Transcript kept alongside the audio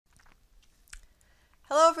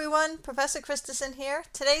Hello everyone, Professor Christensen here.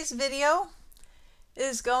 Today's video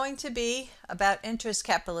is going to be about interest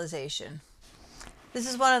capitalization. This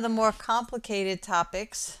is one of the more complicated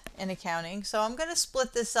topics in accounting, so I'm going to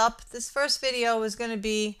split this up. This first video is going to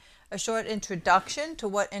be a short introduction to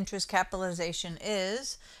what interest capitalization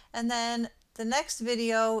is, and then the next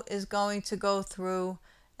video is going to go through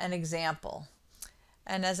an example.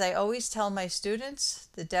 And as I always tell my students,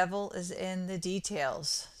 the devil is in the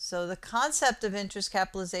details. So the concept of interest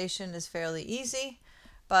capitalization is fairly easy,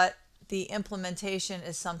 but the implementation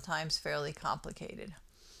is sometimes fairly complicated.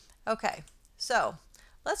 Okay, so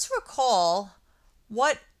let's recall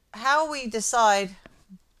how we decide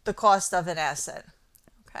the cost of an asset.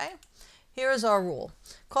 Okay, here is our rule.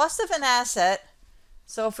 Cost of an asset,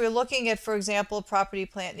 so if we're looking at, for example, property,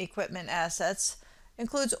 plant, and equipment assets,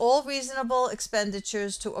 includes all reasonable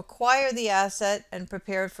expenditures to acquire the asset and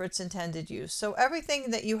prepare it for its intended use. So everything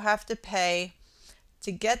that you have to pay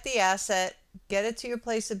to get the asset, get it to your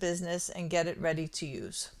place of business, and get it ready to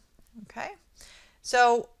use. Okay?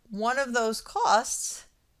 So one of those costs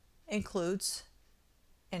includes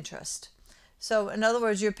interest. So in other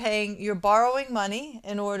words, you're borrowing money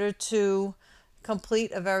in order to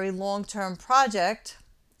complete a very long-term project,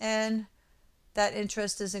 and that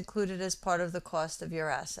interest is included as part of the cost of your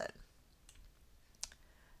asset.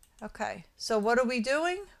 Okay, so what are we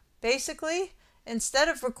doing? Basically, instead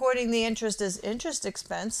of recording the interest as interest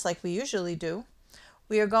expense like we usually do,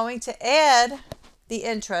 we are going to add the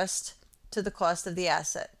interest to the cost of the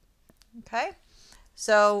asset. Okay,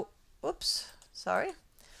 so,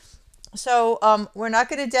 we're not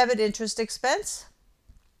going to debit interest expense.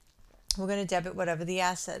 We're going to debit whatever the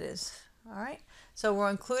asset is. All right. So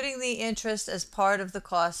we're including the interest as part of the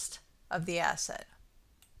cost of the asset.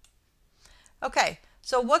 Okay,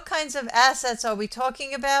 so what kinds of assets are we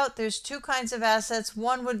talking about? There's two kinds of assets.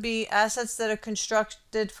 One would be assets that are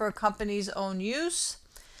constructed for a company's own use.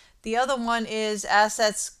 The other one is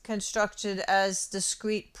assets constructed as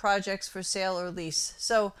discrete projects for sale or lease.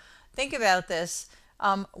 So think about this.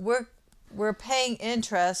 We're paying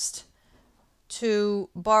interest to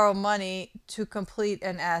borrow money to complete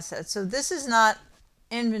an asset. So this is not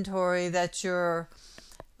inventory that you're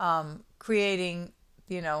creating,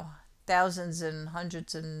 thousands and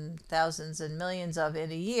hundreds and thousands and millions of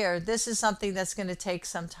in a year. This is something that's going to take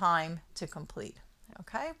some time to complete.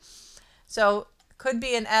 Okay? So it could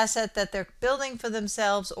be an asset that they're building for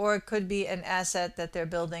themselves, or it could be an asset that they're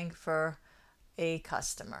building for a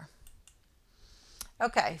customer.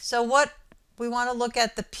 Okay, so we want to look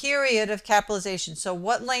at the period of capitalization. So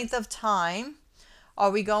what length of time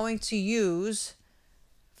are we going to use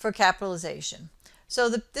for capitalization? So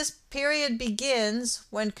this period begins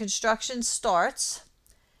when construction starts.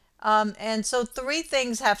 And so three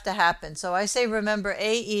things have to happen. So I say remember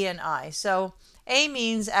A, E, and I. So A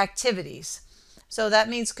means activities. So that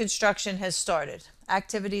means construction has started.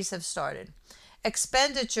 Activities have started.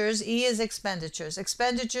 Expenditures, E is expenditures.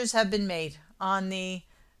 Expenditures have been made on the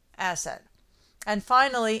asset. And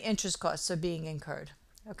finally, interest costs are being incurred.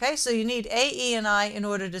 Okay, so you need A, E, and I in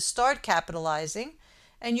order to start capitalizing,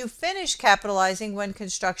 and you finish capitalizing when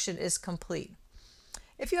construction is complete.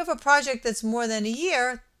 If you have a project that's more than a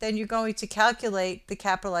year, then you're going to calculate the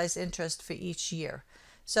capitalized interest for each year.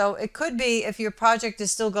 So it could be, if your project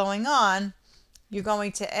is still going on, you're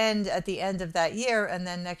going to end at the end of that year, and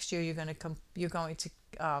then next year you're going to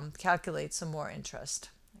calculate some more interest.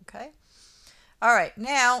 Okay. All right,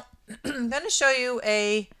 now I'm going to show you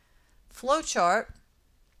a flow chart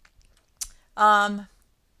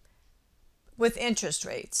with interest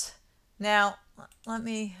rates. Now, I'm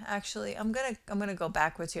going to go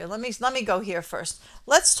backwards here. Let me go here first.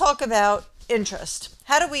 Let's talk about interest.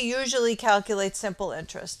 How do we usually calculate simple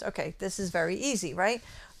interest? Okay, this is very easy, right?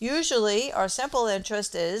 Usually, our simple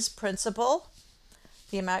interest is principal,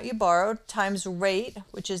 the amount you borrowed, times rate,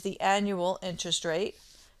 which is the annual interest rate,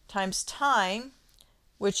 times time,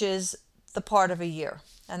 which is the part of a year,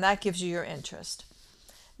 and that gives you your interest.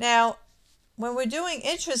 Now, when we're doing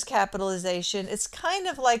interest capitalization, it's kind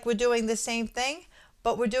of like we're doing the same thing,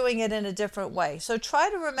 but we're doing it in a different way. So try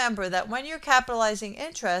to remember that when you're capitalizing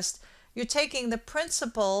interest, you're taking the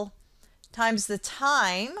principal times the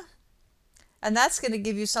time, and that's going to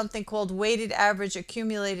give you something called weighted average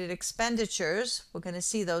accumulated expenditures. We're going to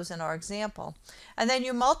see those in our example. And then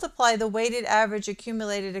you multiply the weighted average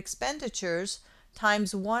accumulated expenditures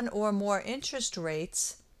times one or more interest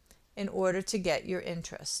rates in order to get your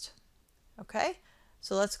interest. Okay?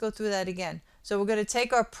 So let's go through that again. So we're going to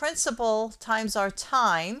take our principal times our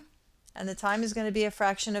time, and the time is going to be a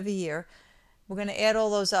fraction of a year. We're going to add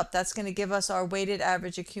all those up. That's going to give us our weighted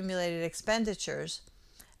average accumulated expenditures.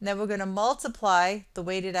 And then we're going to multiply the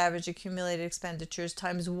weighted average accumulated expenditures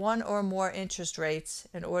times one or more interest rates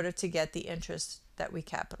in order to get the interest that we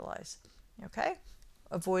capitalize. Okay?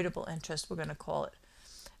 Avoidable interest, we're going to call it.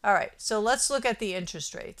 All right, so let's look at the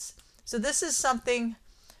interest rates. So this is something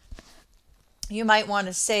you might want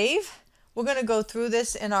to save. We're going to go through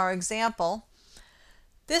this in our example.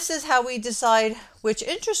 This is how we decide which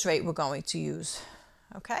interest rate we're going to use.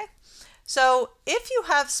 Okay? So if you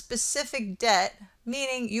have specific debt,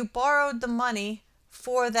 meaning you borrowed the money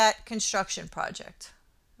for that construction project.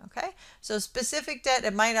 Okay, so specific debt,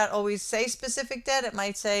 it might not always say specific debt. It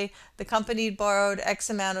might say the company borrowed X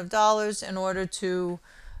amount of dollars in order to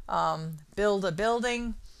build a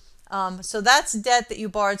building. So that's debt that you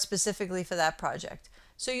borrowed specifically for that project.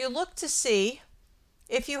 So you look to see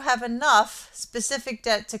if you have enough specific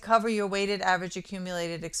debt to cover your weighted average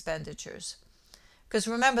accumulated expenditures. Because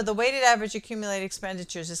remember, the weighted average accumulated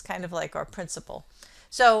expenditures is kind of like our principal.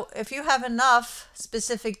 So if you have enough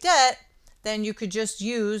specific debt, then you could just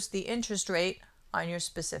use the interest rate on your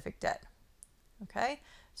specific debt. Okay?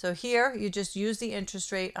 So here, you just use the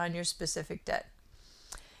interest rate on your specific debt.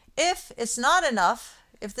 If it's not enough,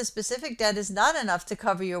 if the specific debt is not enough to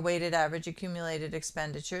cover your weighted average accumulated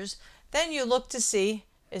expenditures, then you look to see,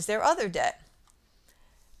 is there other debt?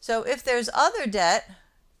 So if there's other debt,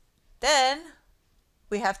 then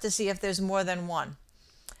we have to see if there's more than one.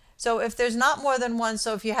 So if there's not more than one,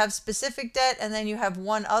 so if you have specific debt and then you have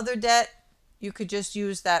one other debt, you could just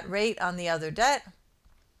use that rate on the other debt.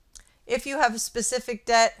 If you have a specific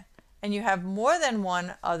debt and you have more than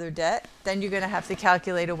one other debt, then you're going to have to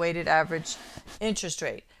calculate a weighted average interest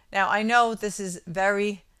rate. Now, I know this is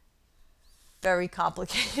very, very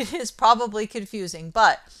complicated. It's probably confusing,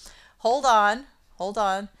 but hold on,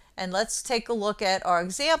 and let's take a look at our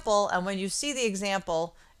example. And when you see the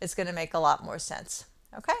example, it's going to make a lot more sense.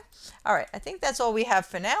 Okay? All right, I think that's all we have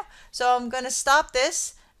for now. So I'm going to stop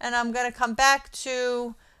this, and I'm going to come back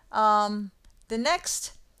to the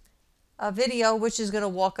next video, which is going to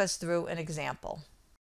walk us through an example.